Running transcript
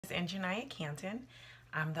EnJunaya Canton.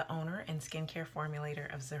 I'm the owner and skincare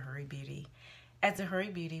formulator of Zuhuri Beauty. At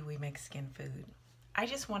Zuhuri Beauty, we make skin food. I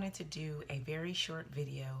just wanted to do a very short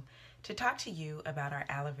video to talk to you about our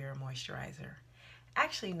Aloe Vera Moisturizer.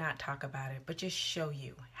 Actually, not talk about it, but just show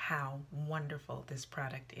you how wonderful this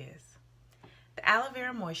product is. The Aloe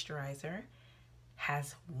Vera Moisturizer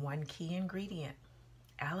has one key ingredient,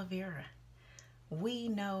 aloe vera. We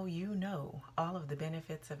know you know all of the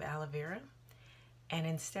benefits of aloe vera, and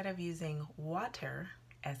instead of using water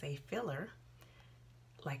as a filler,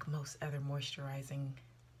 like most other moisturizing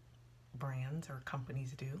brands or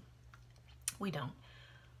companies do, we don't.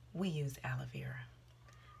 We use aloe vera.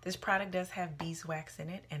 This product does have beeswax in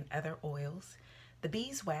it and other oils. The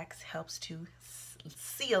beeswax helps to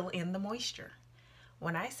seal in the moisture.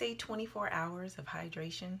 When I say 24 hours of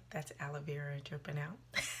hydration, that's aloe vera dripping out.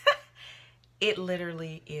 It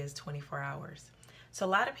literally is 24 hours. So a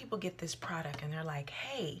lot of people get this product and they're like,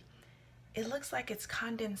 hey, it looks like it's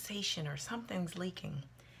condensation or something's leaking.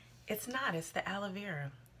 It's not, it's the aloe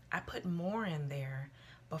vera. I put more in there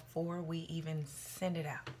before we even send it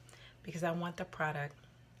out because I want the product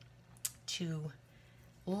to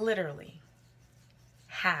literally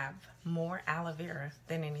have more aloe vera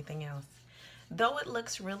than anything else. Though it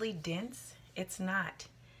looks really dense, it's not.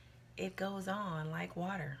 It goes on like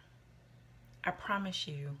water. I promise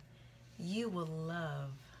you, you will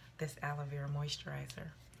love this aloe vera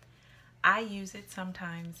moisturizer. I use it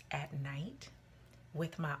sometimes at night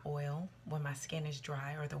with my oil when my skin is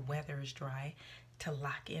dry or the weather is dry to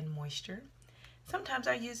lock in moisture. Sometimes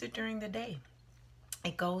I use it during the day.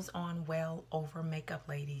 It goes on well over makeup,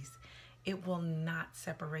 ladies. It will not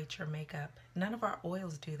separate your makeup. None of our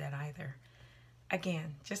oils do that either.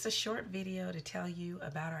 Again, just a short video to tell you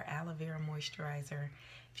about our aloe vera moisturizer.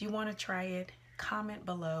 If you want to try it, comment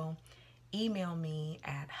below. Email me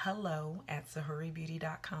at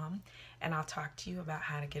hello@zuhuribeauty.com and I'll talk to you about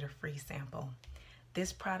how to get a free sample.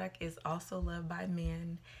 This product is also loved by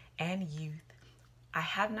men and youth. I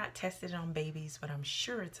have not tested it on babies, but I'm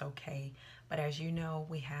sure it's okay. But as you know,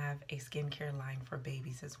 we have a skincare line for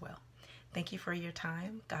babies as well. Thank you for your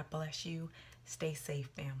time. God bless you. Stay safe,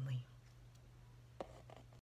 family.